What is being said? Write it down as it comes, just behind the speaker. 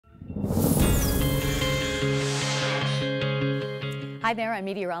Hi there, I'm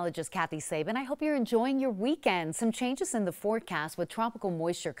meteorologist Kathy Sabin. I hope you're enjoying your weekend. Some changes in the forecast with tropical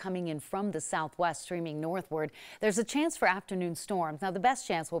moisture coming in from the southwest streaming northward. There's a chance for afternoon storms. Now, the best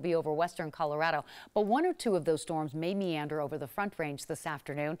chance will be over western Colorado, but one or two of those storms may meander over the Front Range this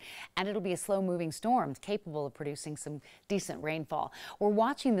afternoon, and it'll be a slow-moving storm capable of producing some decent rainfall. We're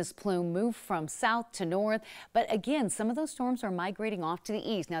watching this plume move from south to north, but again, some of those storms are migrating off to the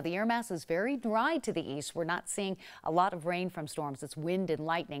east. Now, the air mass is very dry to the east. We're not seeing a lot of rain from storms. It's wind and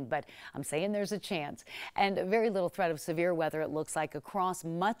lightning, but I'm saying there's a chance. And very little threat of severe weather, it looks like, across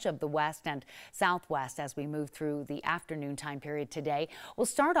much of the west and southwest as we move through the afternoon time period today. We'll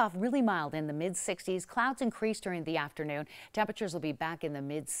start off really mild in the mid-60s. Clouds increase during the afternoon. Temperatures will be back in the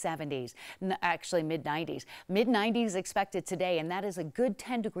mid-70s, actually mid-90s. Mid-90s expected today, and that is a good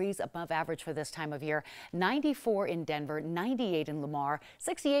 10 degrees above average for this time of year. 94 in Denver, 98 in Lamar,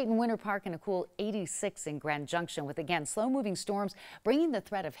 68 in Winter Park, and a cool 86 in Grand Junction, with again slow-moving storms bringing the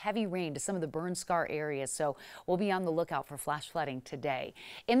threat of heavy rain to some of the burn scar areas. So we'll be on the lookout for flash flooding today.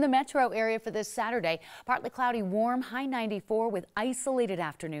 In the metro area for this Saturday, partly cloudy, warm, high 94 with isolated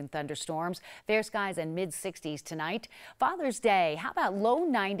afternoon thunderstorms. Fair skies and mid-60s tonight. Father's Day, how about low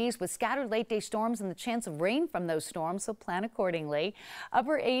 90s with scattered late day storms and the chance of rain from those storms, so plan accordingly.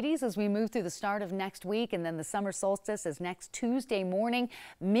 Upper 80s as we move through the start of next week, and then the summer solstice is next Tuesday morning.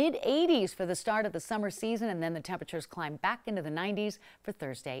 Mid 80s for the start of the summer season, and then the temperatures climb back into the 90s for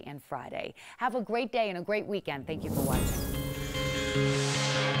Thursday and Friday. Have a great day and a great weekend. Thank you for watching.